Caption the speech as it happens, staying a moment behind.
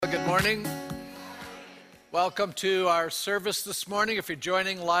morning. Welcome to our service this morning. If you're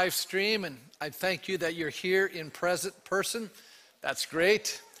joining live stream, and I thank you that you're here in person. That's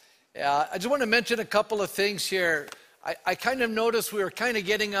great. I just want to mention a couple of things here. I kind of noticed we were kind of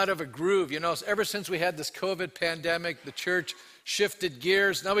getting out of a groove. You know, ever since we had this COVID pandemic, the church shifted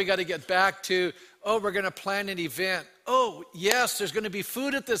gears. Now we got to get back to, we're going to plan an event. Oh, yes, there's going to be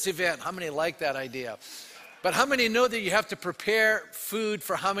food at this event. How many like that idea? But how many know that you have to prepare food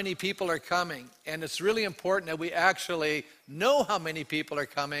for how many people are coming? And it's really important that we actually know how many people are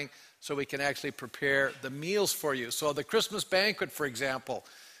coming so we can actually prepare the meals for you. So the Christmas banquet, for example,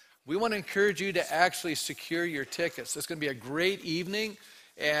 we want to encourage you to actually secure your tickets. It's going to be a great evening.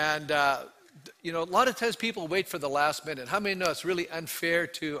 And, a lot of times people wait for the last minute. How many know it's really unfair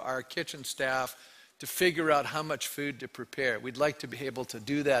to our kitchen staff to figure out how much food to prepare? We'd like to be able to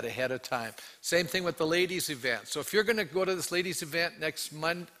do that ahead of time. Same thing with the ladies' event. So if you're going to go to this ladies' event next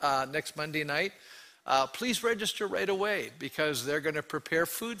Monday night, please register right away because they're going to prepare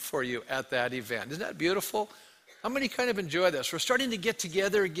food for you at that event. Isn't that beautiful? How many kind of enjoy this? We're starting to get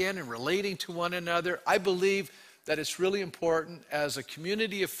together again and relating to one another. I believe that it's really important as a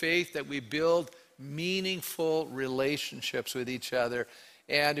community of faith that we build meaningful relationships with each other.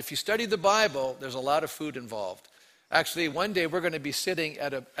 And if you study the Bible, there's a lot of food involved. Actually, one day we're going to be sitting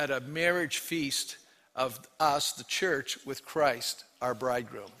at a marriage feast of us, the church, with Christ, our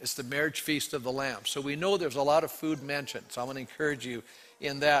bridegroom. It's the marriage feast of the Lamb. So we know there's a lot of food mentioned. So I want to encourage you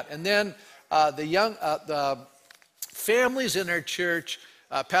in that. And then the families in our church,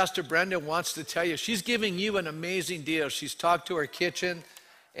 Pastor Brenda wants to tell you, she's giving you an amazing deal. She's talked to our kitchen.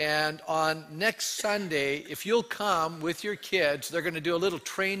 And on next Sunday, if you'll come with your kids, they're going to do a little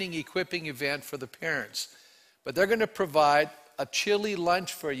training, equipping event for the parents. But they're going to provide a chili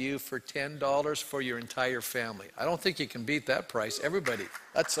lunch for you for $10 for your entire family. I don't think you can beat that price. Everybody,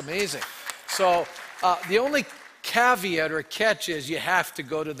 that's amazing. So the only caveat or catch is you have to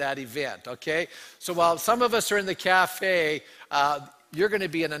go to that event, okay? So while some of us are in the cafe, you're going to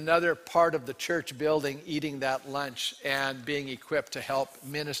be in another part of the church building eating that lunch and being equipped to help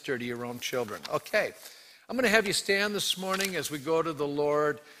minister to your own children. Okay, I'm going to have you stand this morning as we go to the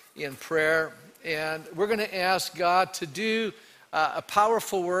Lord in prayer. And we're going to ask God to do a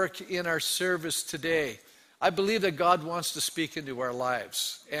powerful work in our service today. I believe that God wants to speak into our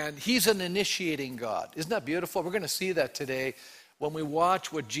lives. And He's an initiating God. Isn't that beautiful? We're going to see that today when we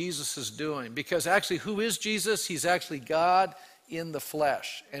watch what Jesus is doing. Because actually, who is Jesus? He's actually God in the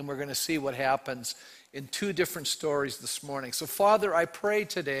flesh. And we're going to see what happens in two different stories this morning. So Father, I pray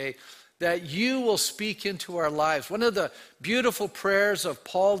today that you will speak into our lives. One of the beautiful prayers of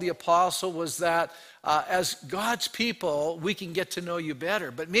Paul the Apostle was that as God's people, we can get to know you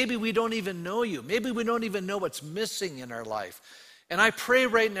better. But maybe we don't even know you. Maybe we don't even know what's missing in our life. And I pray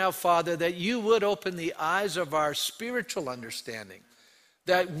right now, Father, that you would open the eyes of our spiritual understanding,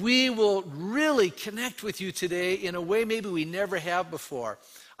 that we will really connect with you today in a way maybe we never have before.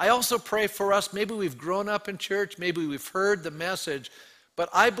 I also pray for us, maybe we've grown up in church, maybe we've heard the message, but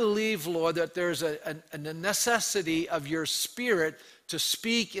I believe, Lord, that there's a necessity of your Spirit to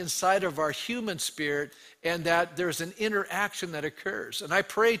speak inside of our human spirit, and that there's an interaction that occurs. And I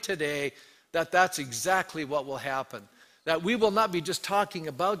pray today that that's exactly what will happen, that we will not be just talking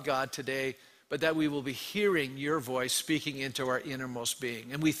about God today, but that we will be hearing your voice speaking into our innermost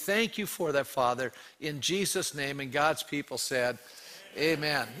being. And we thank you for that, Father, in Jesus' name. And God's people said,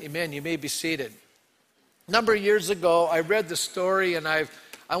 amen. Amen. You may be seated. A number of years ago, I read the story, and I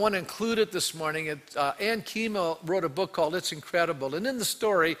want to include it this morning. Ann Kima wrote a book called It's Incredible. And in the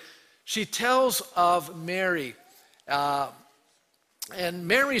story, she tells of Mary. And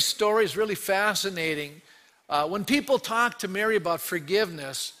Mary's story is really fascinating. When people talk to Mary about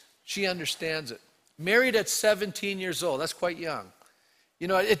forgiveness, she understands it. Married at 17 years old. That's quite young. You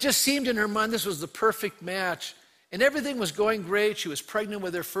know, it just seemed in her mind this was the perfect match. And everything was going great. She was pregnant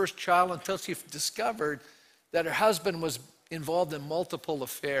with her first child until she discovered that her husband was involved in multiple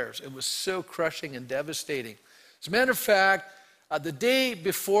affairs. It was so crushing and devastating. As a matter of fact, the day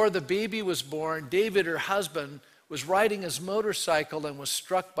before the baby was born, David, her husband, was riding his motorcycle and was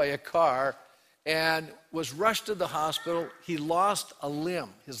struck by a car and was rushed to the hospital. He lost a limb.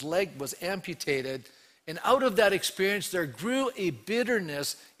 His leg was amputated. And out of that experience, there grew a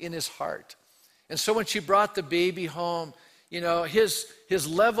bitterness in his heart. And so when she brought the baby home, you know, his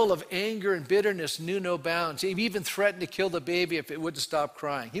level of anger and bitterness knew no bounds. He even threatened to kill the baby if it wouldn't stop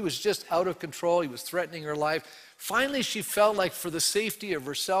crying. He was just out of control. He was threatening her life. Finally, she felt like for the safety of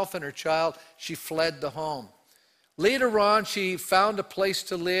herself and her child, she fled the home. Later on, she found a place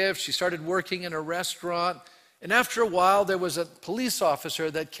to live. She started working in a restaurant. And after a while, there was a police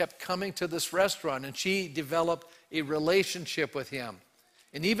officer that kept coming to this restaurant, and she developed a relationship with him.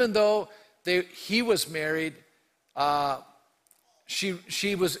 And even though he was married, she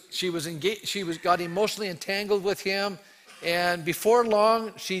got emotionally entangled with him, and before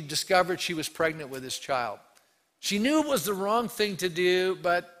long, she discovered she was pregnant with his child. She knew it was the wrong thing to do,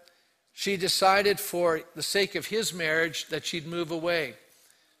 but she decided for the sake of his marriage that she'd move away.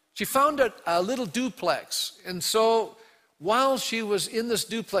 She found a little duplex, and so while she was in this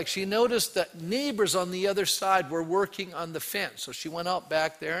duplex, she noticed that neighbors on the other side were working on the fence. So she went out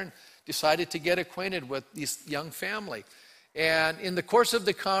back there and decided to get acquainted with this young family. And in the course of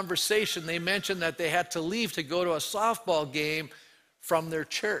the conversation, they mentioned that they had to leave to go to a softball game from their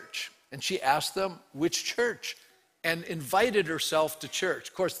church. And she asked them which church and invited herself to church.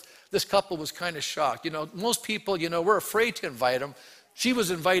 Of course, this couple was kind of shocked. Most people, we're afraid to invite them. She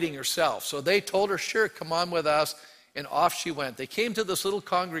was inviting herself. So they told her, sure, come on with us. And off she went. They came to this little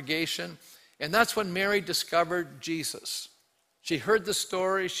congregation, and that's when Mary discovered Jesus. She heard the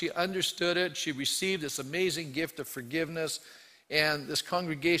story, she understood it, she received this amazing gift of forgiveness, and this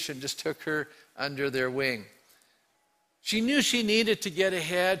congregation just took her under their wing. She knew she needed to get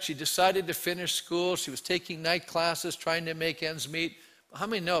ahead. She decided to finish school. She was taking night classes, trying to make ends meet. How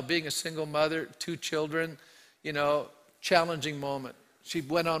many know, being a single mother, 2 children, challenging moment. She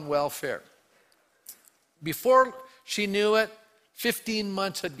went on welfare. Before she knew it, 15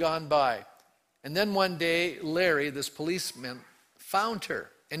 months had gone by. And then one day, Larry, this policeman, found her.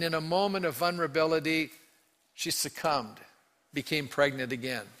 And in a moment of vulnerability, she succumbed, became pregnant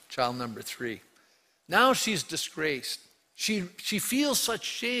again, child number 3. Now she's disgraced. She feels such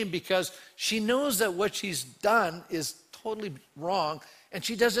shame because she knows that what she's done is totally wrong, and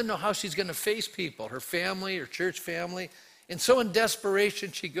she doesn't know how she's going to face people, her family, her church family. And so in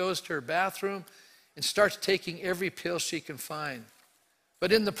desperation, she goes to her bathroom and starts taking every pill she can find.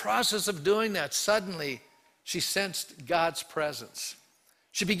 But in the process of doing that, suddenly she sensed God's presence.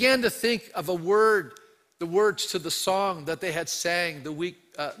 She began to think of the words to the song that they had sang the week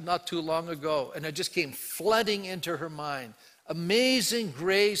not too long ago, and it just came flooding into her mind. Amazing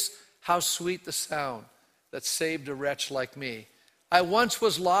grace, how sweet the sound that saved a wretch like me. I once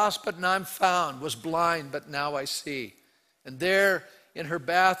was lost, but now I'm found, was blind, but now I see. And there in her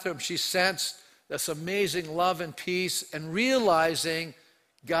bathroom, she sensed this amazing love and peace, and realizing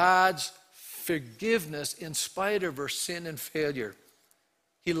God's forgiveness in spite of her sin and failure.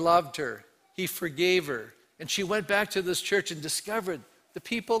 He loved her. He forgave her. And she went back to this church and discovered the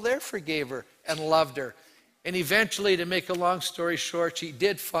people there forgave her and loved her. And eventually, to make a long story short, she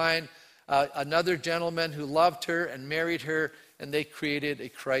did find another gentleman who loved her and married her, and they created a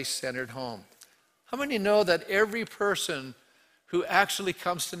Christ-centered home. How many know that every person who actually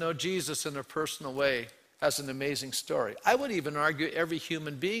comes to know Jesus in a personal way has an amazing story? I would even argue every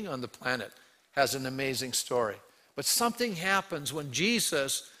human being on the planet has an amazing story. But something happens when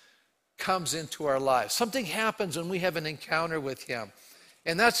Jesus comes into our lives. Something happens when we have an encounter with him.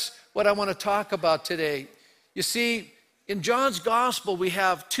 And that's what I want to talk about today. You see, in John's gospel, we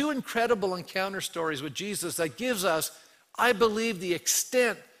have 2 incredible encounter stories with Jesus that gives us, I believe, the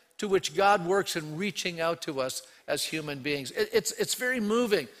extent to which God works in reaching out to us as human beings. It's very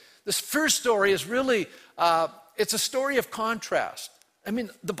moving. This first story is really, it's a story of contrast. I mean,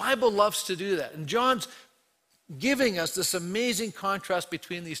 the Bible loves to do that. And John's giving us this amazing contrast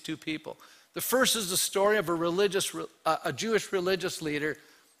between these 2 people. The first is the story of a Jewish religious leader,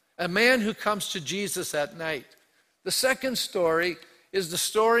 a man who comes to Jesus at night. The second story is the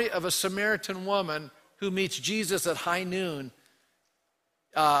story of a Samaritan woman who meets Jesus at high noon.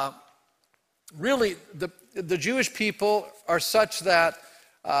 Really, the Jewish people are such that,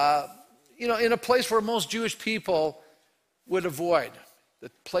 in a place where most Jewish people would avoid, the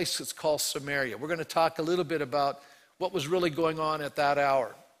place that's called Samaria. We're going to talk a little bit about what was really going on at that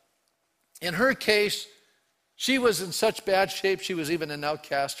hour. In her case, she was in such bad shape, she was even an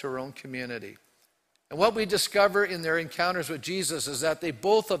outcast to her own community. And what we discover in their encounters with Jesus is that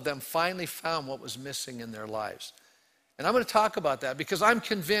both of them finally found what was missing in their lives. And I'm going to talk about that because I'm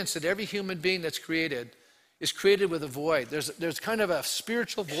convinced that every human being that's created is created with a void. There's kind of a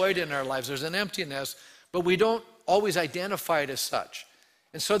spiritual void in our lives. There's an emptiness, but we don't always identify it as such.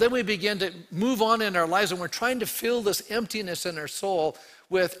 And so then we begin to move on in our lives, and we're trying to fill this emptiness in our soul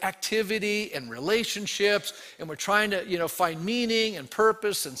with activity and relationships, and we're trying to, find meaning and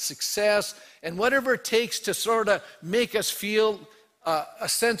purpose and success and whatever it takes to sort of make us feel a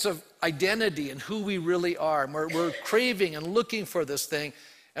sense of identity and who we really are. And we're craving and looking for this thing,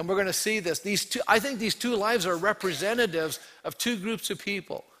 and we're going to see this. I think these 2 lives are representatives of 2 groups of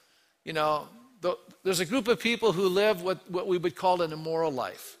people. there's a group of people who live what we would call an immoral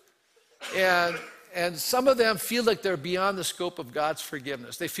life. And some of them feel like they're beyond the scope of God's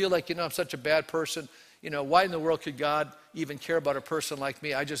forgiveness. They feel like, I'm such a bad person. Why in the world could God even care about a person like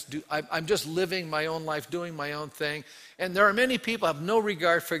me? I'm just living my own life, doing my own thing. And there are many people who have no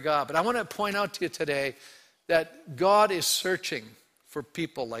regard for God. But I want to point out to you today that God is searching for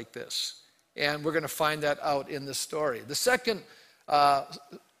people like this. And we're going to find that out in this story. The second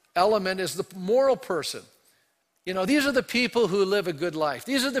element is the moral person. These are the people who live a good life.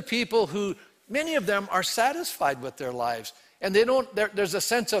 These are the people who, many of them are satisfied with their lives. And there's a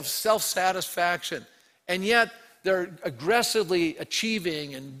sense of self-satisfaction. And yet they're aggressively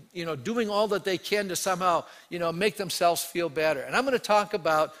achieving and, doing all that they can to somehow, make themselves feel better. And I'm going to talk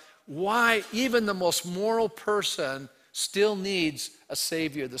about why even the most moral person still needs a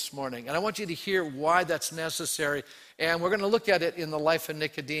Savior this morning. And I want you to hear why that's necessary. And we're going to look at it in the life of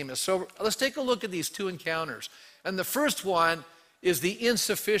Nicodemus. So let's take a look at these two encounters. And the first one is the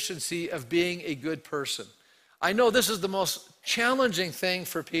insufficiency of being a good person. I know this is the most challenging thing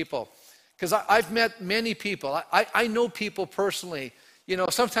for people because I've met many people. I know people personally.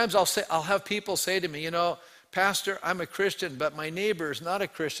 Sometimes I'll have people say to me, Pastor, I'm a Christian, but my neighbor is not a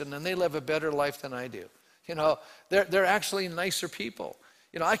Christian and they live a better life than I do. They're actually nicer people.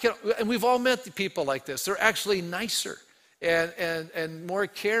 And we've all met the people like this. They're actually nicer and more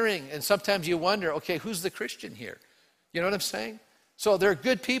caring. And sometimes you wonder, okay, who's the Christian here? You know what I'm saying? So there are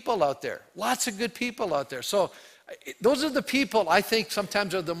good people out there, lots of good people out there. So those are the people I think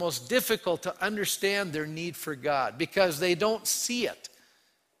sometimes are the most difficult to understand their need for God because they don't see it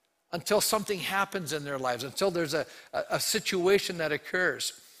until something happens in their lives, until there's a situation that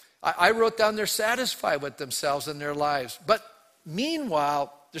occurs. I wrote down they're satisfied with themselves and their lives. But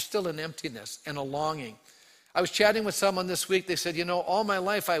meanwhile, there's still an emptiness and a longing. I was chatting with someone this week. They said, all my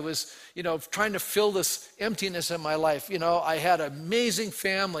life I was, trying to fill this emptiness in my life. I had an amazing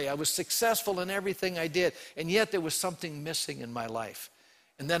family. I was successful in everything I did. And yet there was something missing in my life.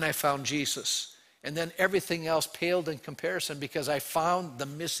 And then I found Jesus. And then everything else paled in comparison because I found the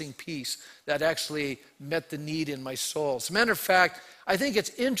missing piece that actually met the need in my soul. As a matter of fact, I think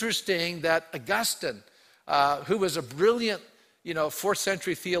it's interesting that Augustine, who was a brilliant 4th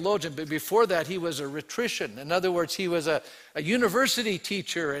century theologian, but before that he was a rhetorician. In other words, he was a university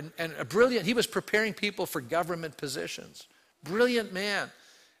teacher and a brilliant, he was preparing people for government positions. Brilliant man.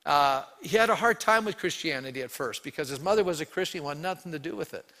 He had a hard time with Christianity at first because his mother was a Christian, he wanted nothing to do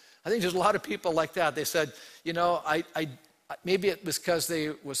with it. I think there's a lot of people like that. They said, maybe it was because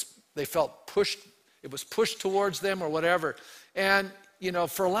they felt pushed, it was pushed towards them or whatever. And,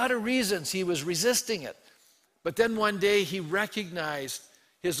 for a lot of reasons he was resisting it. But then one day he recognized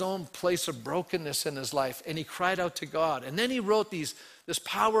his own place of brokenness in his life and he cried out to God. And then he wrote this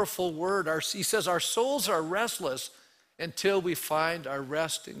powerful word. He says, our souls are restless until we find our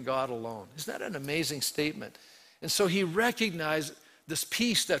rest in God alone. Isn't that an amazing statement? And so he recognized this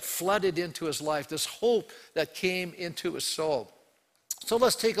peace that flooded into his life, this hope that came into his soul. So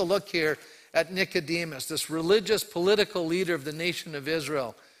let's take a look here at Nicodemus, this religious political leader of the nation of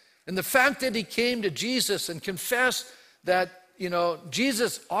Israel. And the fact that he came to Jesus and confessed that,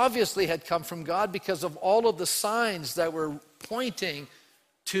 Jesus obviously had come from God because of all of the signs that were pointing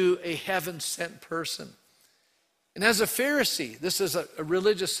to a heaven-sent person. And as a Pharisee, this is a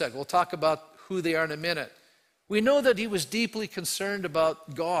religious sect. We'll talk about who they are in a minute. We know that he was deeply concerned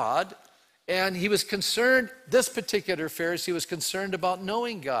about God, and he was concerned, this particular Pharisee was concerned about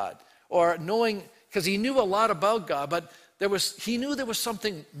knowing God, or knowing, because he knew a lot about God, but he knew there was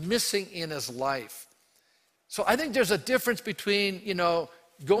something missing in his life. So I think there's a difference between,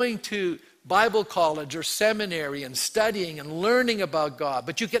 going to Bible college or seminary and studying and learning about God,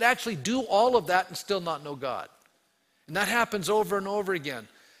 but you could actually do all of that and still not know God. And that happens over and over again.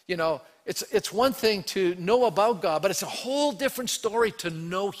 It's one thing to know about God, but it's a whole different story to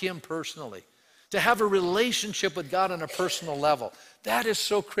know him personally, to have a relationship with God on a personal level. That is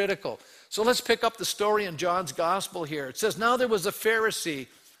so critical. So let's pick up the story in John's gospel here. It says, now there was a Pharisee,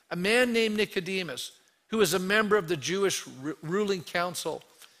 a man named Nicodemus, who was a member of the Jewish ruling council.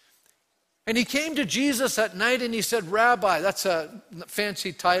 And he came to Jesus at night and he said, Rabbi, that's a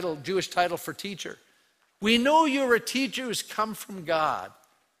fancy title, Jewish title for teacher. We know you're a teacher who's come from God.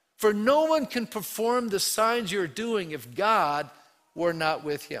 For no one can perform the signs you're doing if God were not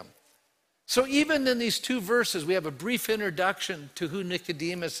with him. So even in these two verses, we have a brief introduction to who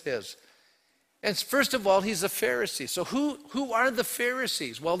Nicodemus is. And first of all, he's a Pharisee. So who are the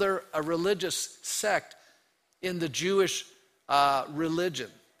Pharisees? Well, they're a religious sect in the Jewish religion.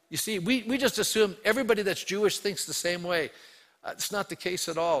 You see, we just assume everybody that's Jewish thinks the same way. It's not the case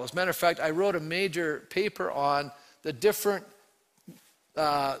at all. As a matter of fact, I wrote a major paper on the different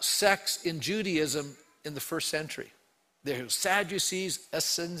sects in Judaism in the first century. There were Sadducees, the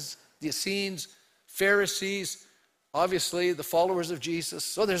Essenes, Pharisees, obviously the followers of Jesus.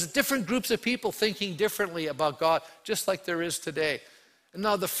 So there's different groups of people thinking differently about God, just like there is today. And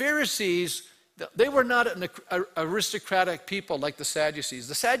now the Pharisees, they were not an aristocratic people like the Sadducees.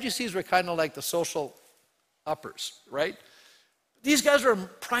 The Sadducees were kind of like the social uppers, right? These guys were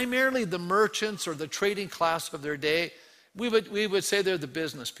primarily the merchants or the trading class of their day. We would say they're the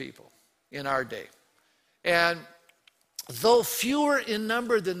business people in our day. And though fewer in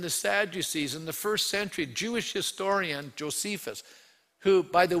number than the Sadducees, in the first century, Jewish historian Josephus, who,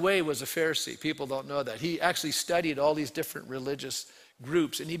 by the way, was a Pharisee. People don't know that. He actually studied all these different religious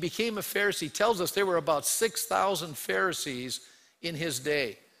groups, and he became a Pharisee. He tells us there were about 6,000 Pharisees in his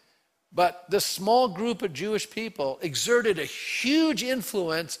day. But this small group of Jewish people exerted a huge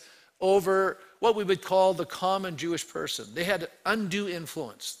influence over what we would call the common Jewish person. They had undue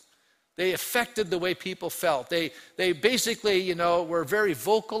influence. They affected the way people felt. They basically, were very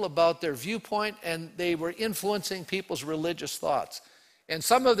vocal about their viewpoint, and they were influencing people's religious thoughts. And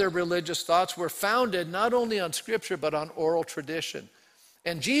some of their religious thoughts were founded not only on Scripture, but on oral tradition.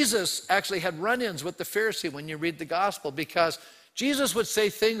 And Jesus actually had run-ins with the Pharisee when you read the gospel, because Jesus would say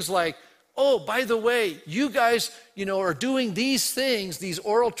things like, oh, by the way, you guys, are doing these things, these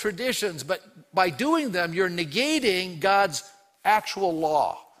oral traditions, but by doing them, you're negating God's actual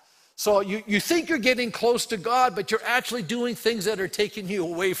law. So you think you're getting close to God, but you're actually doing things that are taking you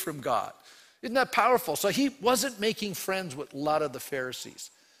away from God. Isn't that powerful? So he wasn't making friends with a lot of the Pharisees.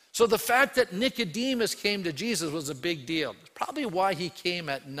 So the fact that Nicodemus came to Jesus was a big deal. It's probably why he came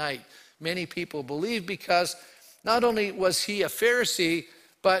at night, many people believe, because not only was he a Pharisee,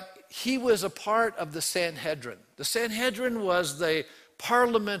 but he was a part of the Sanhedrin. The Sanhedrin was the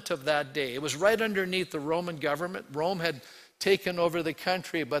parliament of that day. It was right underneath the Roman government. Rome had taken over the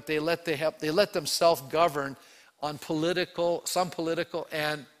country, but they let them self-govern on some political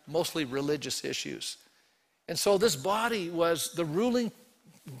and mostly religious issues. And so this body was the ruling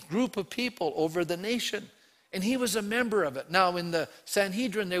group of people over the nation, and he was a member of it. Now, in the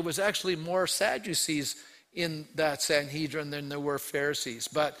Sanhedrin, there was actually more Sadducees in that Sanhedrin than there were Pharisees,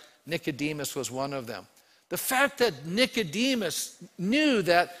 but Nicodemus was one of them. The fact that Nicodemus knew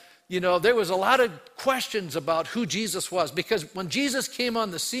that there was a lot of questions about who Jesus was, because when Jesus came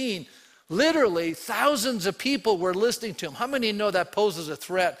on the scene, literally thousands of people were listening to him. How many know that poses a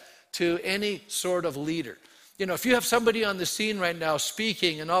threat to any sort of leader? If you have somebody on the scene right now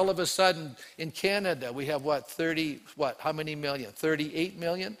speaking, and all of a sudden in Canada we have how many million? 38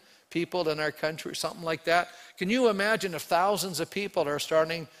 million people in our country, something like that. Can you imagine if thousands of people are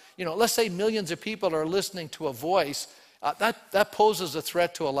starting, let's say millions of people are listening to a voice, that poses a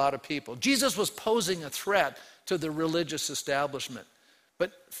threat to a lot of people. Jesus was posing a threat to the religious establishment.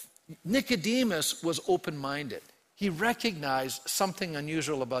 But Nicodemus was open-minded. He recognized something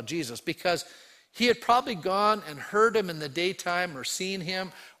unusual about Jesus, because he had probably gone and heard him in the daytime, or seen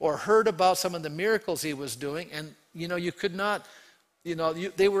him, or heard about some of the miracles he was doing, and you could not,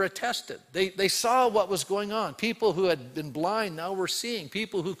 they were attested. They saw what was going on. People who had been blind now were seeing.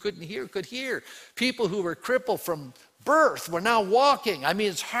 People who couldn't hear could hear. People who were crippled from birth were now walking. I mean,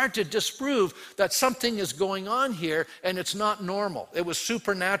 it's hard to disprove that something is going on here, and it's not normal. It was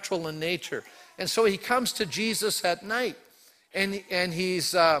supernatural in nature. And so he comes to Jesus at night, and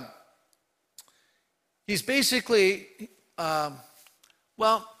he's basically,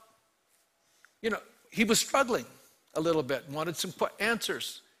 he was struggling a little bit, wanted some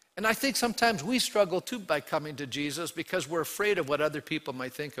answers. And I think sometimes we struggle too by coming to Jesus, because we're afraid of what other people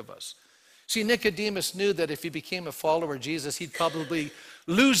might think of us. See, Nicodemus knew that if he became a follower of Jesus, he'd probably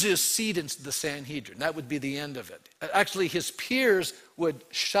lose his seat in the Sanhedrin. That would be the end of it. Actually, his peers would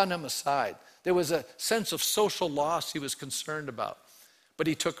shun him aside. There was a sense of social loss he was concerned about. But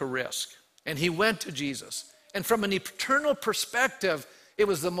he took a risk, and he went to Jesus. And from an eternal perspective, it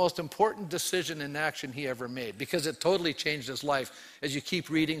was the most important decision and action he ever made, because it totally changed his life. As you keep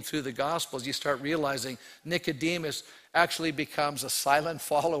reading through the Gospels, you start realizing Nicodemus actually becomes a silent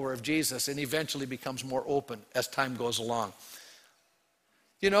follower of Jesus, and eventually becomes more open as time goes along.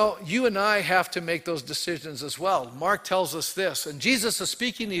 You and I have to make those decisions as well. Mark tells us this, and Jesus is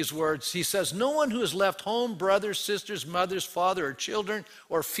speaking these words. He says, "No one who has left home, brothers, sisters, mothers, father, or children,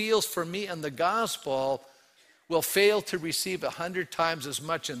 or fields for me and the gospel will fail to receive 100 times as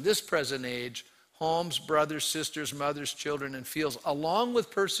much in this present age, homes, brothers, sisters, mothers, children, and fields, along with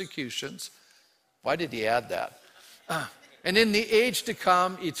persecutions." Why did he add that? And in the age to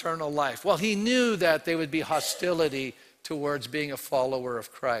come, eternal life. Well, he knew that there would be hostility towards being a follower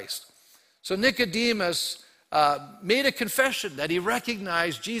of Christ. So Nicodemus made a confession that he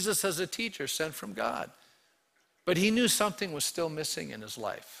recognized Jesus as a teacher sent from God. But he knew something was still missing in his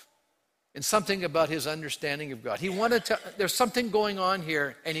life, and something about his understanding of God. There's something going on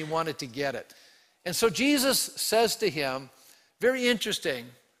here, and he wanted to get it. And so Jesus says to him, very interesting,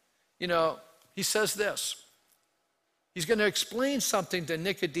 he says this. He's going to explain something to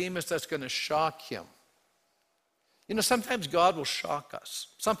Nicodemus that's going to shock him. Sometimes God will shock us.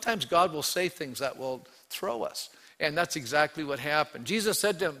 Sometimes God will say things that will throw us. And that's exactly what happened. Jesus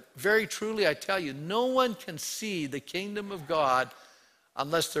said to him, very truly I tell you, no one can see the kingdom of God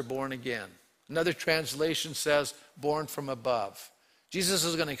unless they're born again. Another translation says, born from above. Jesus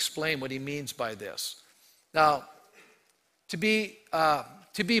is going to explain what he means by this. Now, to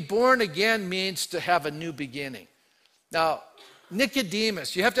be born again means to have a new beginning. Now,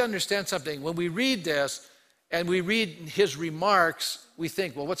 Nicodemus, you have to understand something. When we read this and we read his remarks, we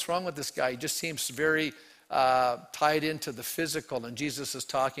think, well, what's wrong with this guy? He just seems very tied into the physical, and Jesus is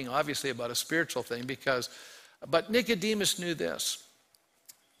talking obviously about a spiritual thing but Nicodemus knew this.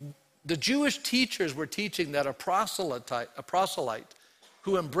 The Jewish teachers were teaching that a proselyte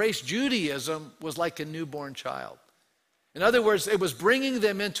who embraced Judaism was like a newborn child. In other words, it was bringing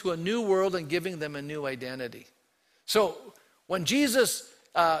them into a new world and giving them a new identity. So when Jesus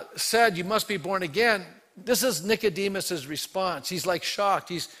said, you must be born again, this is Nicodemus' response. He's like shocked.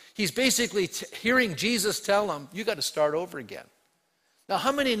 He's basically hearing Jesus tell him, you got to start over again. Now,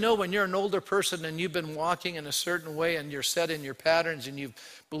 how many know when you're an older person and you've been walking in a certain way and you're set in your patterns and you've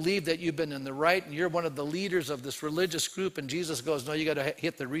believed that you've been in the right and you're one of the leaders of this religious group and Jesus goes, no, you got to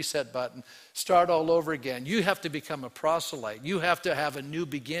hit the reset button, start all over again. You have to become a proselyte. You have to have a new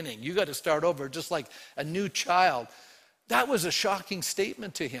beginning. You got to start over just like a new child. That was a shocking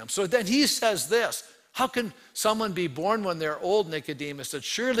statement to him. So then he says this, how can someone be born when they're old, Nicodemus said?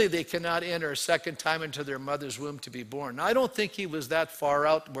 Surely they cannot enter a second time into their mother's womb to be born. Now, I don't think he was that far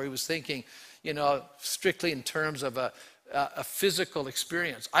out where he was thinking, strictly in terms of a physical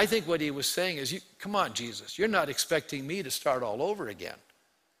experience. I think what he was saying is, come on, Jesus, you're not expecting me to start all over again.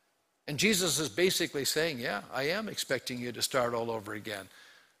 And Jesus is basically saying, yeah, I am expecting you to start all over again.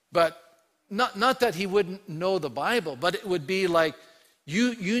 But not that he wouldn't know the Bible, but it would be like,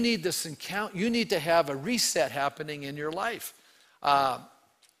 you need this encounter. You need to have a reset happening in your life.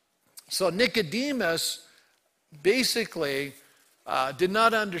 So Nicodemus basically did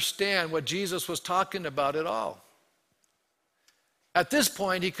not understand what Jesus was talking about at all. At this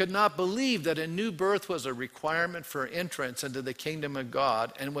point, he could not believe that a new birth was a requirement for entrance into the kingdom of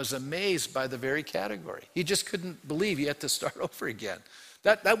God and was amazed by the very category. He just couldn't believe he had to start over again.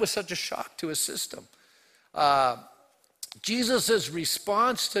 That was such a shock to his system. Jesus'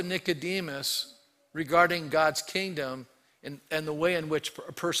 response to Nicodemus regarding God's kingdom and the way in which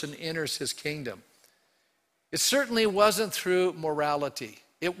a person enters his kingdom. It certainly wasn't through morality.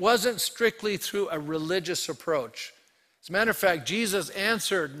 It wasn't strictly through a religious approach. As a matter of fact, Jesus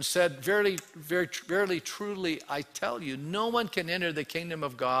answered and said, verily, truly, I tell you, no one can enter the kingdom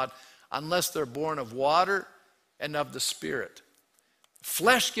of God unless they're born of water and of the Spirit.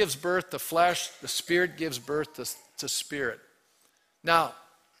 Flesh gives birth to flesh, the Spirit gives birth to spirit. Now,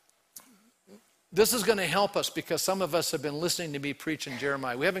 this is going to help us because some of us have been listening to me preach in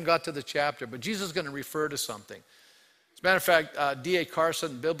Jeremiah. We haven't got to the chapter, but Jesus is going to refer to something. As a matter of fact, D.A.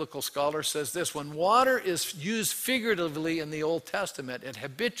 Carson, biblical scholar, says this: when water is used figuratively in the Old Testament, it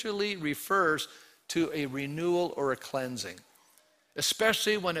habitually refers to a renewal or a cleansing,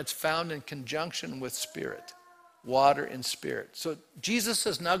 especially when it's found in conjunction with spirit, water and spirit. So Jesus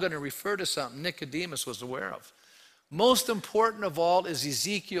is now going to refer to something Nicodemus was aware of. Most important of all is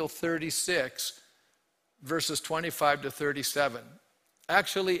Ezekiel 36, verses 25 to 37.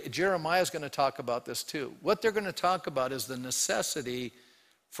 Actually, Jeremiah is going to talk about this too. What they're going to talk about is the necessity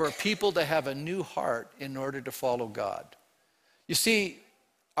for people to have a new heart in order to follow God. You see,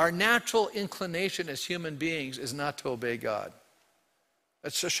 our natural inclination as human beings is not to obey God.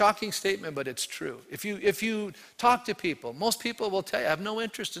 It's a shocking statement, but it's true. If you talk to people, most people will tell you, I have no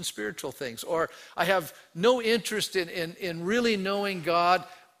interest in spiritual things, or I have no interest in really knowing God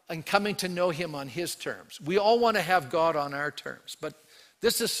and coming to know him on his terms. We all want to have God on our terms, but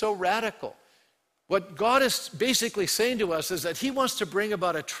this is so radical. What God is basically saying to us is that he wants to bring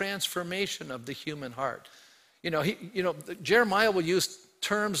about a transformation of the human heart. Jeremiah will use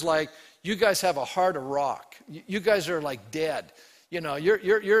terms like, you guys have a heart of rock. You guys are like dead. You're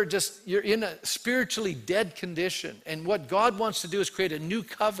in a spiritually dead condition. And what God wants to do is create a new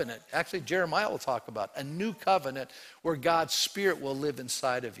covenant. Actually, Jeremiah will talk about a new covenant where God's Spirit will live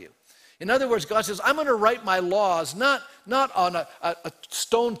inside of you. In other words, God says, I'm going to write my laws, not on a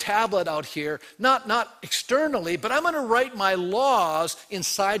stone tablet out here, not externally, but I'm going to write my laws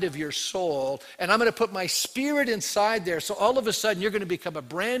inside of your soul, and I'm going to put my spirit inside there. So all of a sudden, you're going to become a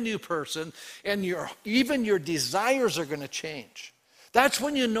brand new person, and even your desires are going to change. That's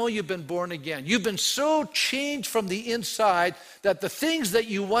when you know you've been born again. You've been so changed from the inside that the things that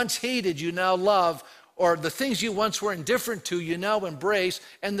you once hated, you now love, or the things you once were indifferent to, you now embrace,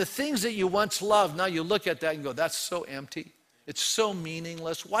 and the things that you once loved, now you look at that and go, that's so empty. It's so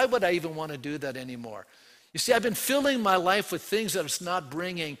meaningless. Why would I even want to do that anymore? You see, I've been filling my life with things that it's not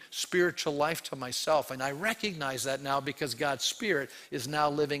bringing spiritual life to myself, and I recognize that now because God's Spirit is now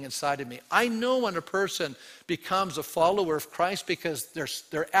living inside of me. I know when a person becomes a follower of Christ because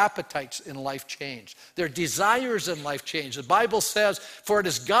their appetites in life change. Their desires in life change. The Bible says, for it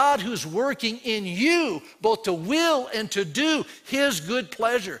is God who's working in you both to will and to do His good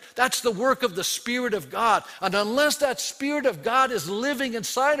pleasure. That's the work of the Spirit of God. And unless that Spirit of God is living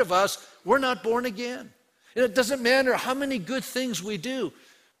inside of us, we're not born again. And it doesn't matter how many good things we do,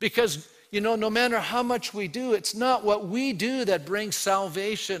 because, no matter how much we do, it's not what we do that brings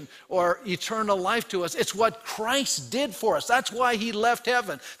salvation or eternal life to us. It's what Christ did for us. That's why He left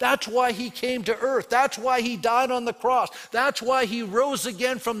heaven. That's why He came to earth. That's why He died on the cross. That's why He rose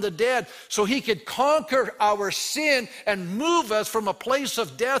again from the dead, so He could conquer our sin and move us from a place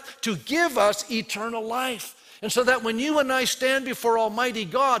of death to give us eternal life. And so that when you and I stand before Almighty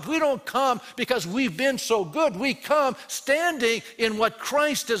God, we don't come because we've been so good. We come standing in what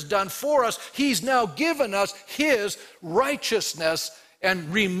Christ has done for us. He's now given us His righteousness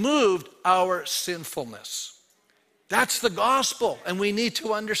and removed our sinfulness. That's the gospel, and we need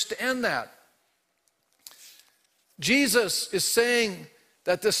to understand that. Jesus is saying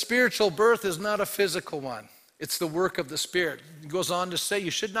that the spiritual birth is not a physical one. It's the work of the Spirit. He goes on to say,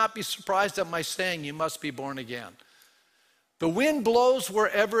 you should not be surprised at my saying you must be born again. The wind blows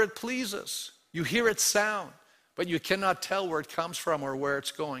wherever it pleases. You hear its sound, but you cannot tell where it comes from or where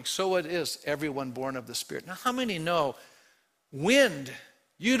it's going. So it is everyone born of the Spirit. Now, how many know wind,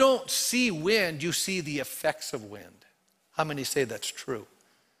 you don't see wind, you see the effects of wind? How many say that's true?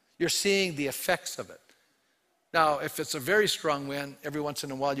 You're seeing the effects of it. Now, if it's a very strong wind, every once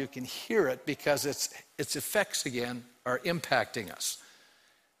in a while you can hear it because its effects again are impacting us.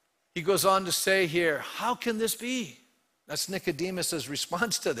 He goes on to say here, how can this be? That's Nicodemus'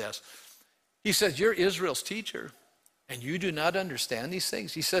 response to this. He says, you're Israel's teacher, and you do not understand these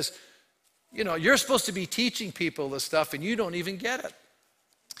things. He says, you're supposed to be teaching people this stuff, and you don't even get it.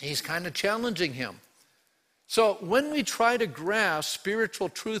 He's kind of challenging him. So when we try to grasp spiritual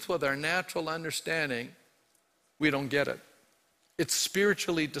truth with our natural understanding, we don't get it. It's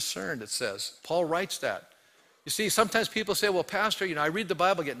spiritually discerned, it says. Paul writes that. You see, sometimes people say, well, Pastor, I read the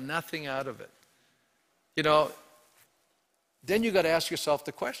Bible, get nothing out of it. Then you got to ask yourself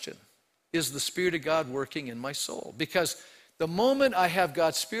the question, is the Spirit of God working in my soul? Because the moment I have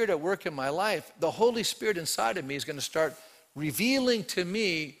God's Spirit at work in my life, the Holy Spirit inside of me is going to start revealing to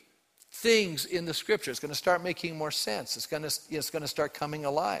me things in the Scripture. It's going to start making more sense. It's going to start coming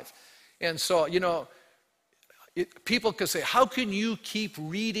alive. And so, people could say, how can you keep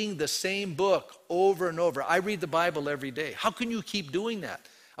reading the same book over and over? I read the Bible every day. How can you keep doing that?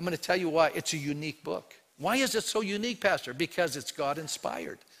 I'm going to tell you why. It's a unique book. Why is it so unique, Pastor? Because it's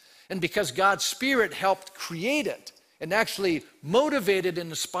God-inspired. And because God's Spirit helped create it and actually motivated and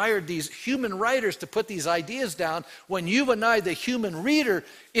inspired these human writers to put these ideas down. When you and I, the human reader,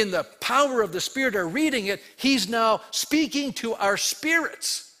 in the power of the Spirit are reading it, He's now speaking to our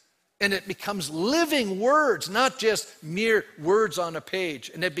spirits. And it becomes living words, not just mere words on a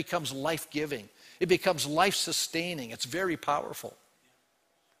page. And it becomes life-giving. It becomes life-sustaining. It's very powerful.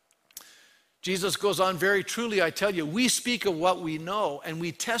 Jesus goes on, very truly, I tell you, we speak of what we know and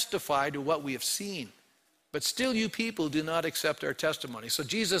we testify to what we have seen. But still you people do not accept our testimony. So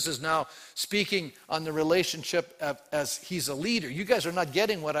Jesus is now speaking on the relationship as He's a leader. You guys are not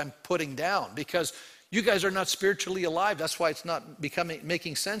getting what I'm putting down because you guys are not spiritually alive. That's why it's not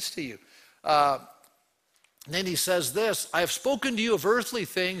making sense to you. And then He says this, I have spoken to you of earthly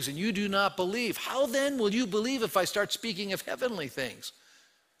things and you do not believe. How then will you believe if I start speaking of heavenly things?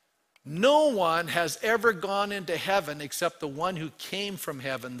 No one has ever gone into heaven except the one who came from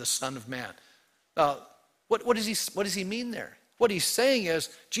heaven, the Son of Man. What does he mean there? What he's saying is,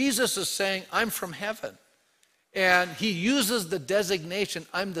 Jesus is saying, I'm from heaven. And He uses the designation,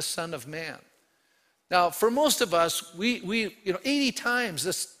 I'm the Son of Man. Now, for most of us, we 80 times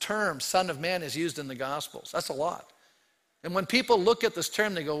this term, Son of Man, is used in the Gospels. That's a lot. And when people look at this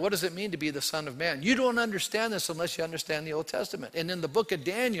term, they go, what does it mean to be the Son of Man? You don't understand this unless you understand the Old Testament. And in the book of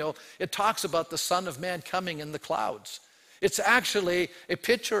Daniel, it talks about the Son of Man coming in the clouds. It's actually a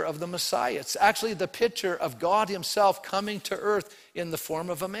picture of the Messiah. It's actually the picture of God himself coming to earth in the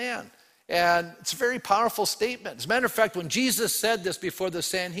form of a man. And it's a very powerful statement. As a matter of fact, when Jesus said this before the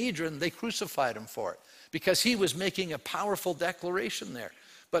Sanhedrin, they crucified him for it because he was making a powerful declaration there.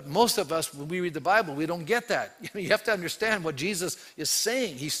 But most of us, when we read the Bible, we don't get that. You have to understand what Jesus is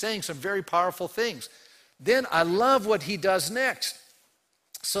saying. He's saying some very powerful things. Then I love what he does next.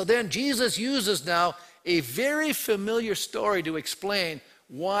 So then Jesus uses now a very familiar story to explain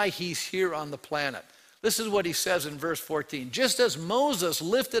why he's here on the planet. This is what he says in verse 14. Just as Moses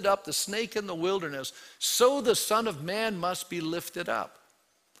lifted up the snake in the wilderness, so the Son of Man must be lifted up.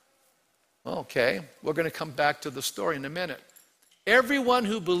 Okay, we're going to come back to the story in a minute. Everyone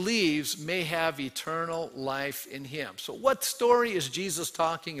who believes may have eternal life in him. So what story is Jesus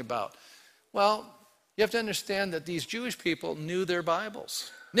talking about? Well, you have to understand that these Jewish people knew their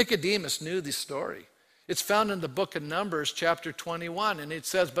Bibles. Nicodemus knew the story. It's found in the book of Numbers, chapter 21, and it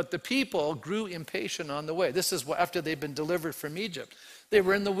says, but the people grew impatient on the way. This is after they've been delivered from Egypt. They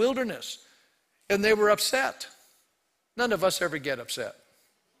were in the wilderness, and they were upset. None of us ever get upset.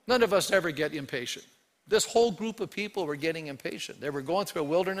 None of us ever get impatient. This whole group of people were getting impatient. They were going through a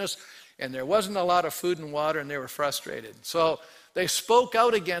wilderness, and there wasn't a lot of food and water, and they were frustrated. So they spoke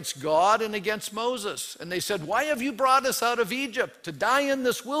out against God and against Moses, and they said, why have you brought us out of Egypt to die in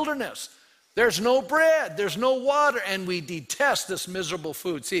this wilderness? There's no bread, there's no water, and we detest this miserable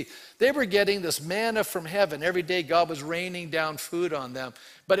food. See, they were getting this manna from heaven. Every day God was raining down food on them,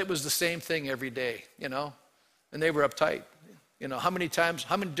 but it was the same thing every day, and they were uptight. How many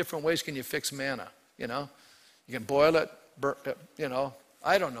different ways can you fix manna? You can boil it,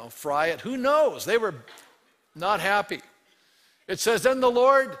 I don't know, fry it. Who knows? They were not happy. It says, then the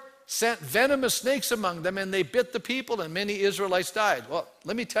Lord sent venomous snakes among them, and they bit the people, and many Israelites died. Well,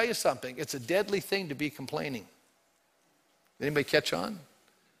 let me tell you something. It's a deadly thing to be complaining. Anybody catch on?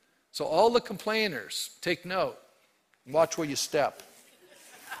 So all the complainers, take note. Watch where you step.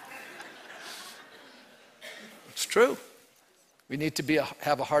 It's true. We need to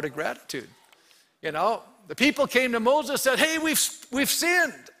have a heart of gratitude. The people came to Moses and said, hey, we've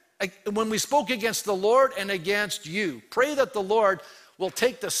sinned when we spoke against the Lord and against you. Pray that the Lord will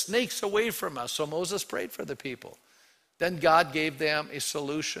take the snakes away from us. So Moses prayed for the people. Then God gave them a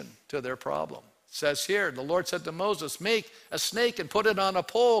solution to their problem. It says here, the Lord said to Moses, make a snake and put it on a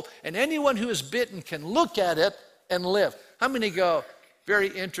pole, and anyone who is bitten can look at it and live. How many go, very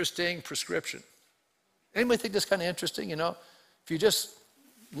interesting prescription? Anybody think this kind of interesting? If you just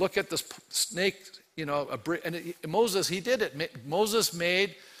look at this snake, Moses, he did it. Moses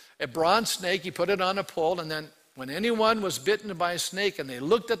made a bronze snake, he put it on a pole, and then when anyone was bitten by a snake and they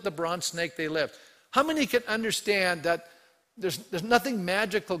looked at the bronze snake, they lived. How many can understand that there's nothing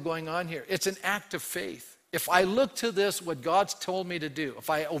magical going on here? It's an act of faith. If I look to this, what God's told me to do, if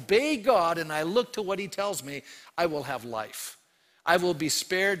I obey God and I look to what he tells me, I will have life. I will be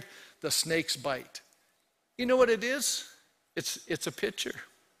spared the snake's bite. You know what it is? It's a picture.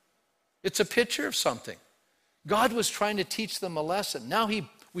 It's a picture of something. God was trying to teach them a lesson. Now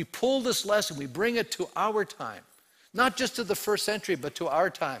we pull this lesson, we bring it to our time. Not just to the first century, but to our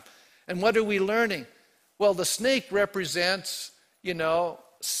time. And what are we learning? Well, the snake represents,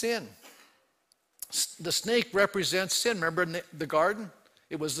 sin. The snake represents sin. Remember in the garden?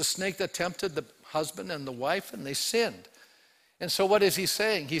 It was the snake that tempted the husband and the wife, and they sinned. And so what is he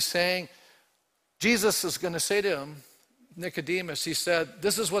saying? He's saying, Jesus is going to say to him, Nicodemus, he said,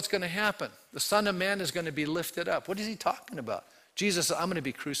 this is what's going to happen. The Son of Man is going to be lifted up. What is he talking about? Jesus said, I'm going to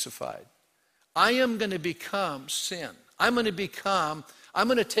be crucified. I am going to become sin. I'm going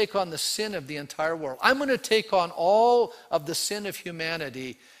to take on the sin of the entire world. I'm going to take on all of the sin of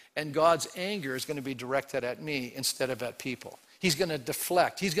humanity, and God's anger is going to be directed at me instead of at people. He's going to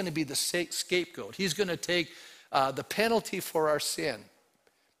deflect. He's going to be the scapegoat. He's going to take the penalty for our sin.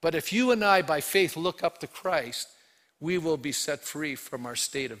 But if you and I, by faith, look up to Christ, we will be set free from our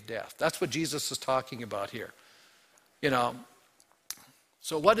state of death. That's what Jesus is talking about here.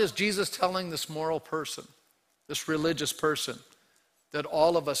 So what is Jesus telling this moral person, this religious person? That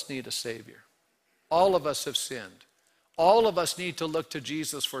all of us need a Savior. All of us have sinned. All of us need to look to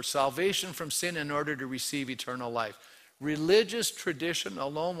Jesus for salvation from sin in order to receive eternal life. Religious tradition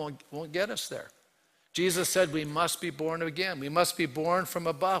alone won't get us there. Jesus said we must be born again. We must be born from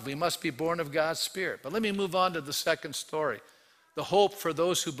above. We must be born of God's Spirit. But let me move on to the second story, the hope for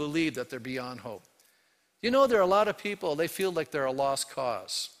those who believe that they're beyond hope. There are a lot of people, they feel like they're a lost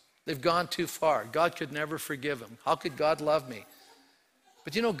cause. They've gone too far. God could never forgive them. How could God love me?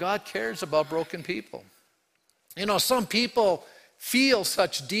 But God cares about broken people. Some people feel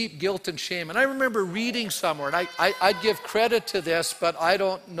such deep guilt and shame. And I remember reading somewhere, and I'd give credit to this, but I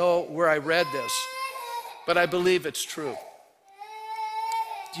don't know where I read this. But I believe it's true.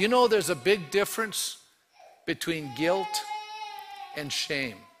 Do you know there's a big difference between guilt and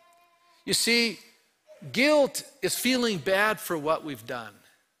shame? You see, guilt is feeling bad for what we've done.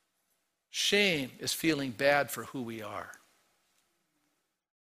 Shame is feeling bad for who we are.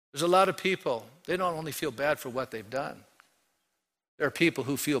 There's a lot of people, they don't only feel bad for what they've done. There are people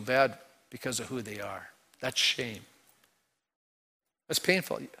who feel bad because of who they are. That's shame. That's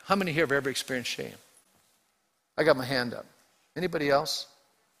painful. How many here have ever experienced shame? I got my hand up. Anybody else?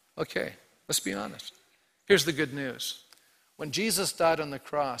 Okay, let's be honest. Here's the good news. When Jesus died on the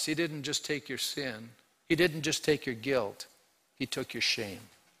cross, he didn't just take your sin. He didn't just take your guilt. He took your shame.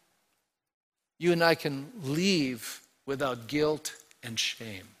 You and I can leave without guilt and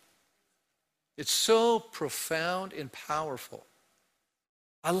shame. It's so profound and powerful.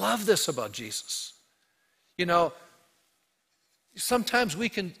 I love this about Jesus. Sometimes we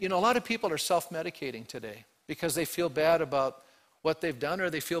can, a lot of people are self-medicating today because they feel bad about what they've done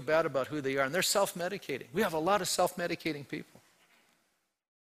or they feel bad about who they are, and they're self-medicating. We have a lot of self-medicating people.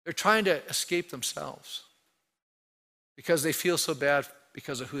 They're trying to escape themselves because they feel so bad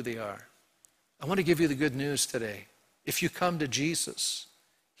because of who they are. I want to give you the good news today. If you come to Jesus,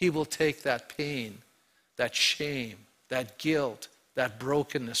 he will take that pain, that shame, that guilt, that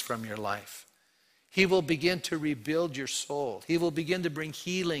brokenness from your life. He will begin to rebuild your soul. He will begin to bring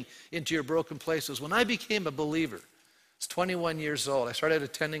healing into your broken places. When I became a believer, I was 21 years old. I started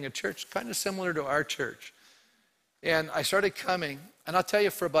attending a church kind of similar to our church. And I started coming, and I'll tell you,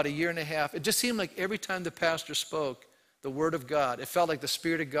 for about a year and a half, it just seemed like every time the pastor spoke the word of God, it felt like the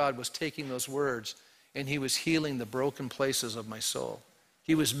Spirit of God was taking those words and he was healing the broken places of my soul.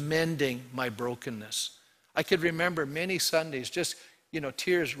 He was mending my brokenness. I could remember many Sundays just,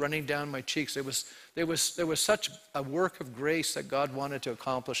 tears running down my cheeks. There was such a work of grace that God wanted to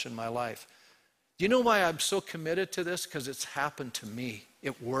accomplish in my life. Do you know why I'm so committed to this? Because it's happened to me.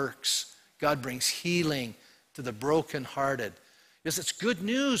 It works. God brings healing to the brokenhearted. Because it's good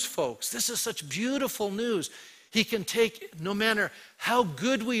news, folks. This is such beautiful news. He can take, no matter how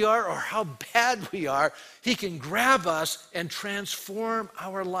good we are or how bad we are, he can grab us and transform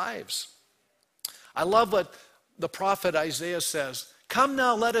our lives. I love what the prophet Isaiah says. Come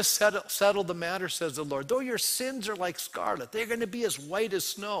now, let us settle the matter, says the Lord. Though your sins are like scarlet, they're going to be as white as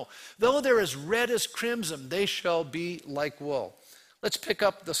snow. Though they're as red as crimson, they shall be like wool. Let's pick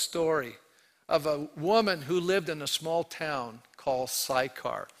up the story of a woman who lived in a small town called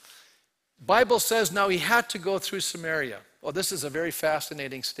Sychar. Bible says now he had to go through Samaria. Well, this is a very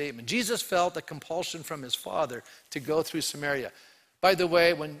fascinating statement. Jesus felt a compulsion from his Father to go through Samaria. By the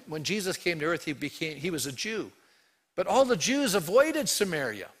way, when Jesus came to earth, he was a Jew. But all the Jews avoided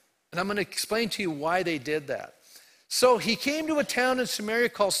Samaria. And I'm going to explain to you why they did that. So he came to a town in Samaria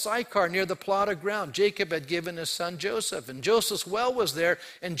called Sychar, near the plot of ground Jacob had given his son Joseph. And Joseph's well was there.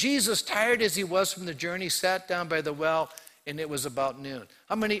 And Jesus, tired as he was from the journey, sat down by the well, and it was about noon.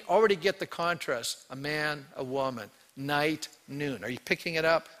 How many already get the contrast? A man, a woman, night, noon. Are you picking it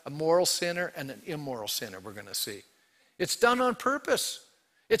up? A moral sinner and an immoral sinner, we're going to see. It's done on purpose.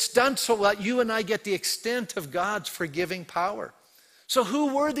 It's done so that you and I get the extent of God's forgiving power. So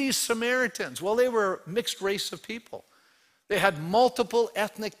who were these Samaritans? Well, they were a mixed race of people. They had multiple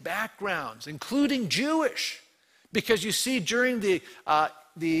ethnic backgrounds, including Jewish. Because you see, during the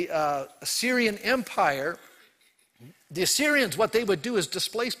Assyrian Empire, the Assyrians, what they would do is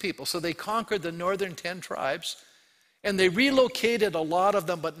displace people. So they conquered the northern 10 tribes, and they relocated a lot of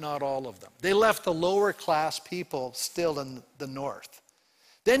them, but not all of them. They left the lower class people still in the north.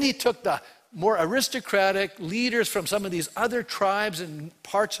 Then he took the more aristocratic leaders from some of these other tribes and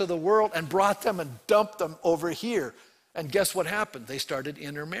parts of the world and brought them and dumped them over here. And guess what happened? They started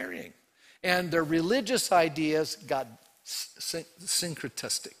intermarrying. And their religious ideas got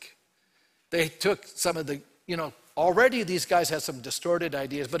syncretistic. They took some of the, already these guys had some distorted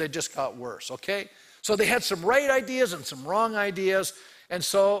ideas, but it just got worse, okay? So they had some right ideas and some wrong ideas. And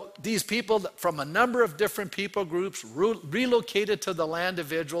so these people from a number of different people groups relocated to the land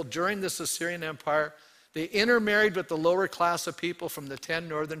of Israel during this Assyrian Empire. They intermarried with the lower class of people from the 10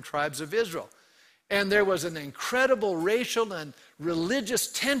 northern tribes of Israel. And there was an incredible racial and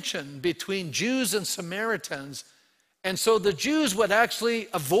religious tension between Jews and Samaritans. And so the Jews would actually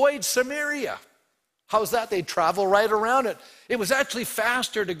avoid Samaria. How's that? They'd travel right around it. It was actually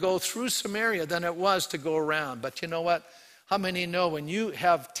faster to go through Samaria than it was to go around. But you know what? How many know when you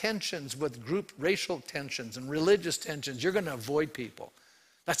have tensions with racial tensions and religious tensions, you're going to avoid people?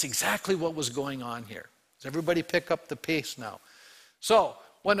 That's exactly what was going on here. Does everybody pick up the pace now? So,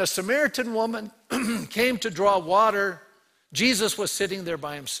 when a Samaritan woman came to draw water, Jesus was sitting there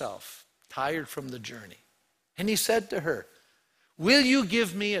by himself, tired from the journey. And he said to her, "Will you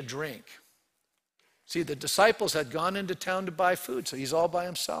give me a drink?" See, the disciples had gone into town to buy food, so he's all by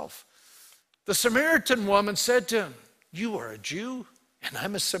himself. The Samaritan woman said to him, "You are a Jew, and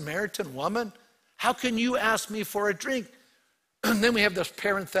I'm a Samaritan woman. How can you ask me for a drink?" And then we have this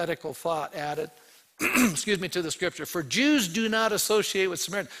parenthetical thought added, to the scripture. For Jews do not associate with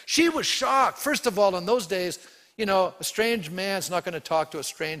Samaritans. She was shocked. First of all, in those days, a strange man's not going to talk to a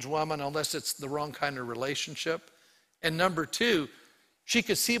strange woman unless it's the wrong kind of relationship. And number two, she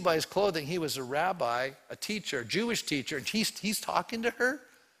could see by his clothing he was a rabbi, a teacher, a Jewish teacher, and he's talking to her.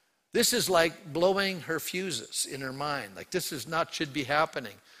 This is like blowing her fuses in her mind. Like this is not should be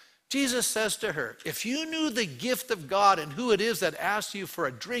happening. Jesus says to her, if you knew the gift of God and who it is that asked you for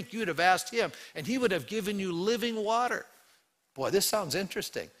a drink, you would have asked him, and he would have given you living water. Boy, this sounds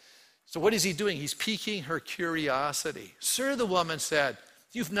interesting. So what is he doing? He's piquing her curiosity. Sir, the woman said,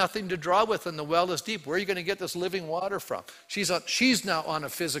 you've nothing to draw with, and the well is deep. Where are you going to get this living water from? She's now on a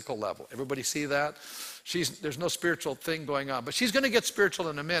physical level. Everybody see that? There's no spiritual thing going on, but she's going to get spiritual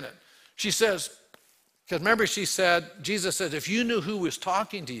in a minute. She says, because remember Jesus said, if you knew who was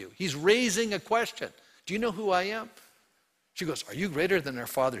talking to you, he's raising a question. Do you know who I am? She goes, are you greater than our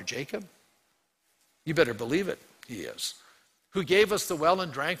father Jacob? You better believe it, he is. Who gave us the well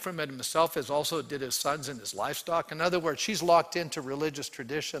and drank from it himself, as also did his sons and his livestock. In other words, she's locked into religious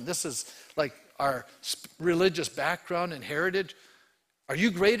tradition. This is like our religious background and heritage. Are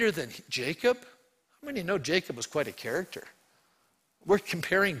you greater than Jacob? How many know Jacob was quite a character? We're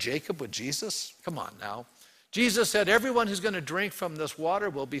comparing Jacob with Jesus? Come on now. Jesus said, everyone who's going to drink from this water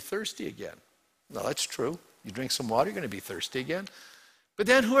will be thirsty again. No, that's true. You drink some water, you're going to be thirsty again. But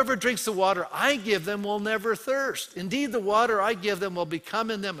then whoever drinks the water I give them will never thirst. Indeed, the water I give them will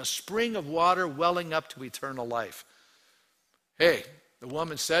become in them a spring of water welling up to eternal life. Hey, the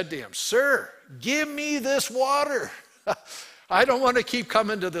woman said to him, sir, give me this water. I don't want to keep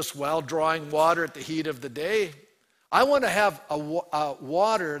coming to this well drawing water at the heat of the day. I want to have a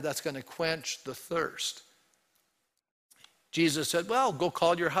water that's going to quench the thirst. Jesus said, well, go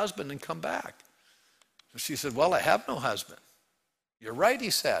call your husband and come back. She said, well, I have no husband. You're right, he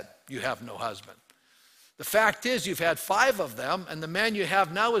said, you have no husband. The fact is, you've had 5 of them, and the man you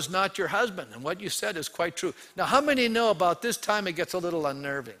have now is not your husband. And what you said is quite true. Now, how many know about this time it gets a little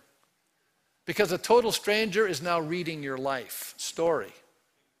unnerving? Because a total stranger is now reading your life story.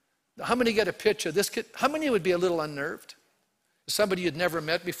 How many get a picture? How many would be a little unnerved? Somebody you'd never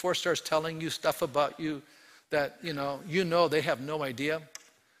met before starts telling you stuff about you that, they have no idea.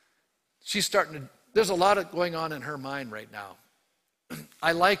 There's a lot going on in her mind right now.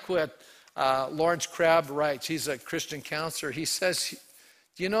 I like what Lawrence Crabb writes. He's a Christian counselor. He says,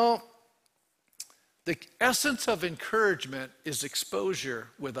 the essence of encouragement is exposure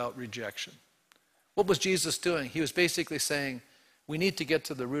without rejection. What was Jesus doing? He was basically saying, we need to get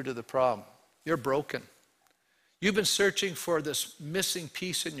to the root of the problem. You're broken. You've been searching for this missing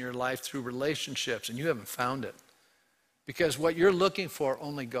piece in your life through relationships, and you haven't found it. Because what you're looking for,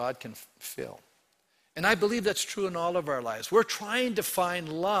 only God can fill. And I believe that's true in all of our lives. We're trying to find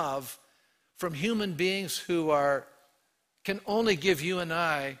love from human beings who can only give you and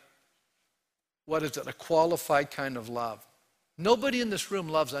I, a qualified kind of love. Nobody in this room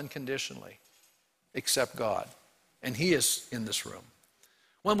loves unconditionally except God. And he is in this room.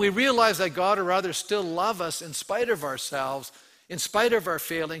 When we realize that God or others still love us in spite of ourselves, in spite of our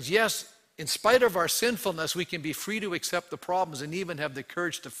failings, yes, in spite of our sinfulness, we can be free to accept the problems and even have the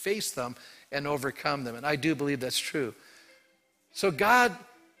courage to face them and overcome them. And I do believe that's true. So God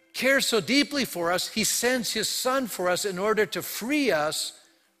cares so deeply for us, he sends his son for us in order to free us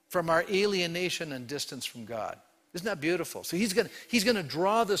from our alienation and distance from God. Isn't that beautiful? So he's going to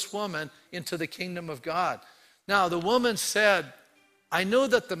draw this woman into the kingdom of God. Now, the woman said, I know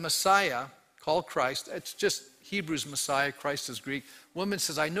that the Messiah, called Christ, it's just Hebrew's Messiah, Christ is Greek. Woman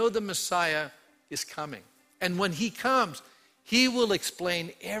says, I know the Messiah is coming. And when he comes, he will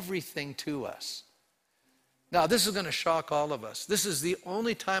explain everything to us. Now, this is going to shock all of us. This is the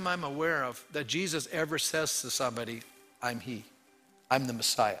only time I'm aware of that Jesus ever says to somebody, I'm he. I'm the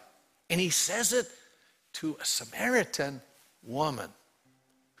Messiah. And he says it to a Samaritan woman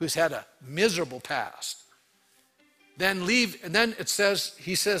who's had a miserable past. Then he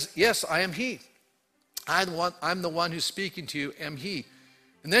says, yes, I am he. I'm the one who's speaking to you, am he.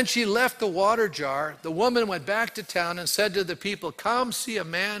 And then she left the water jar. The woman went back to town and said to the people, "Come see a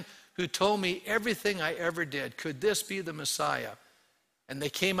man who told me everything I ever did. Could this be the Messiah?" And they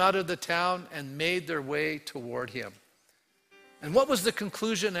came out of the town and made their way toward him. And what was the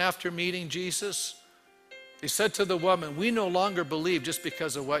conclusion after meeting Jesus? He said to the woman, "We no longer believe just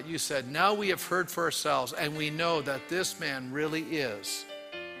because of what you said. Now we have heard for ourselves, and we know that this man really is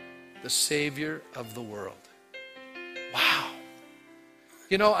the Savior of the world." Wow.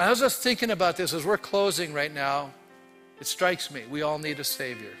 You know, I was just thinking about this as we're closing right now. It strikes me, we all need a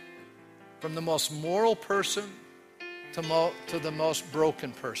Savior. From the most moral person to the most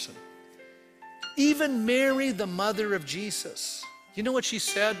broken person. Even Mary, the mother of Jesus, you know what she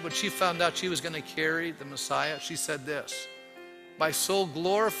said when she found out she was going to carry the Messiah? She said this, "My soul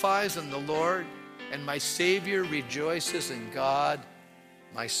glorifies in the Lord, and my Savior rejoices in God,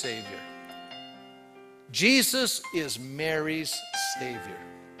 my Savior." Jesus is Mary's Savior,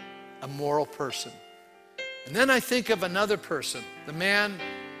 a moral person. And then I think of another person, the man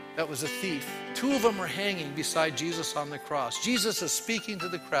that was a thief. Two of them are hanging beside Jesus on the cross. Jesus is speaking to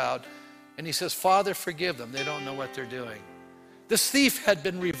the crowd, and he says, "Father, forgive them. They don't know what they're doing." This thief had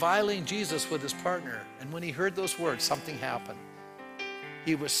been reviling Jesus with his partner, and when he heard those words, something happened.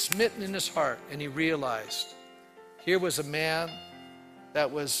 He was smitten in his heart, and he realized here was a man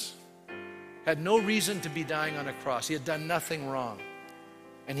that had no reason to be dying on a cross. He had done nothing wrong,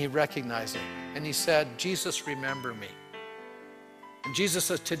 and he recognized it. And he said, "Jesus, remember me." And Jesus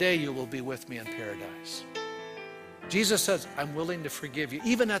says, "Today you will be with me in paradise." Jesus says, "I'm willing to forgive you."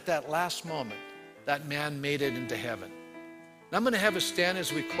 Even at that last moment, that man made it into heaven. And I'm going to have us stand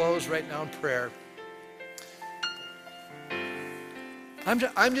as we close right now in prayer.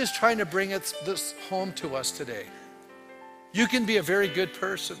 I'm just trying to bring this home to us today. You can be a very good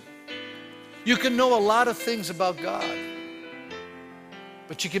person. You can know a lot of things about God.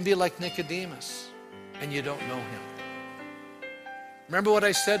 But you can be like Nicodemus, and you don't know him. Remember what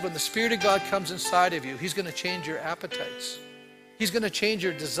I said, when the Spirit of God comes inside of you, he's going to change your appetites. He's going to change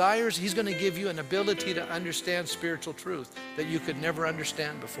your desires. He's going to give you an ability to understand spiritual truth that you could never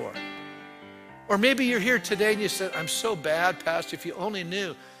understand before. Or maybe you're here today and you said, "I'm so bad, Pastor, if you only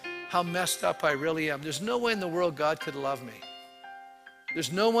knew how messed up I really am. There's no way in the world God could love me."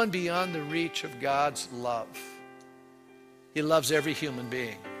 There's no one beyond the reach of God's love. He loves every human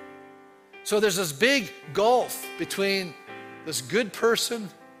being. So there's this big gulf between this good person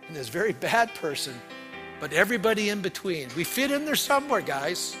and this very bad person, but everybody in between. We fit in there somewhere,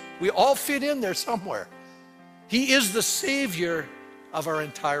 guys. We all fit in there somewhere. He is the Savior of our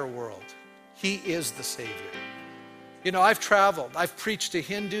entire world. He is the Savior. You know, I've traveled. I've preached to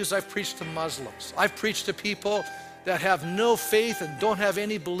Hindus. I've preached to Muslims. I've preached to people that have no faith and don't have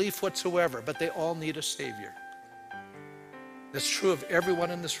any belief whatsoever, but they all need a Savior. That's true of everyone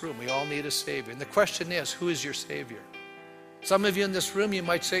in this room. We all need a Savior. And the question is, who is your Savior? Some of you in this room, you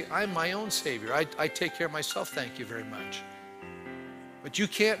might say, "I'm my own Savior. I take care of myself, thank you very much." But you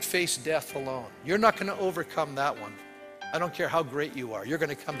can't face death alone. You're not going to overcome that one. I don't care how great you are. You're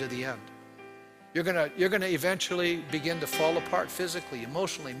going to come to the end. You're going to eventually begin to fall apart physically,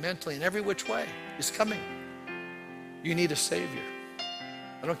 emotionally, mentally, in every which way. It's coming. You need a Savior.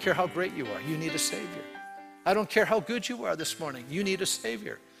 I don't care how great you are. You need a Savior. I don't care how good you are this morning. You need a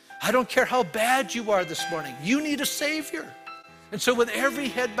Savior. I don't care how bad you are this morning. You need a Savior. And so with every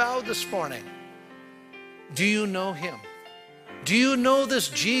head bowed this morning, do you know him? Do you know this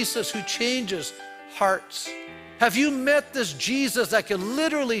Jesus who changes hearts? Have you met this Jesus that can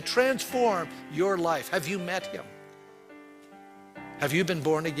literally transform your life? Have you met him? Have you been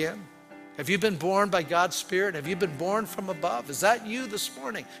born again? Have you been born by God's Spirit? Have you been born from above? Is that you this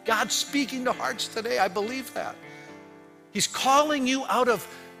morning? God's speaking to hearts today. I believe that. He's calling you out of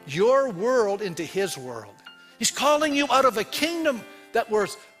your world into his world. He's calling you out of a kingdom that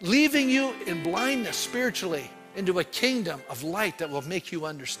was leaving you in blindness spiritually into a kingdom of light that will make you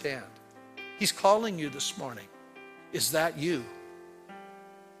understand. He's calling you this morning. Is that you?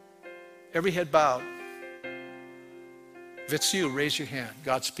 Every head bowed. If it's you, raise your hand.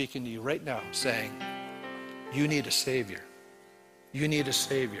 God's speaking to you right now, saying, you need a Savior. You need a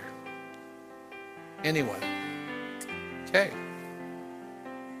Savior. Anyone? Okay.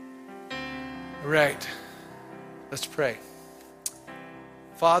 All right. Let's pray.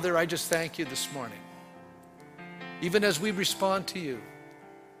 Father, I just thank you this morning. Even as we respond to you,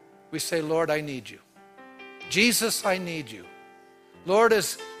 we say, Lord, I need you. Jesus, I need you. Lord,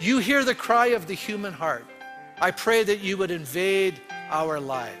 as you hear the cry of the human heart, I pray that you would invade our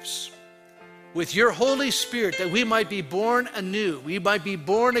lives. with your Holy Spirit, that we might be born anew, we might be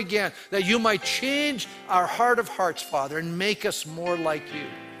born again, that you might change our heart of hearts, Father, and make us more like you.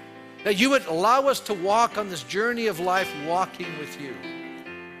 That you would allow us to walk on this journey of life, walking with you.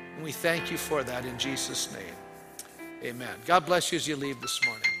 And we thank you for that in Jesus' name. Amen. God bless you as you leave this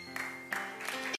morning.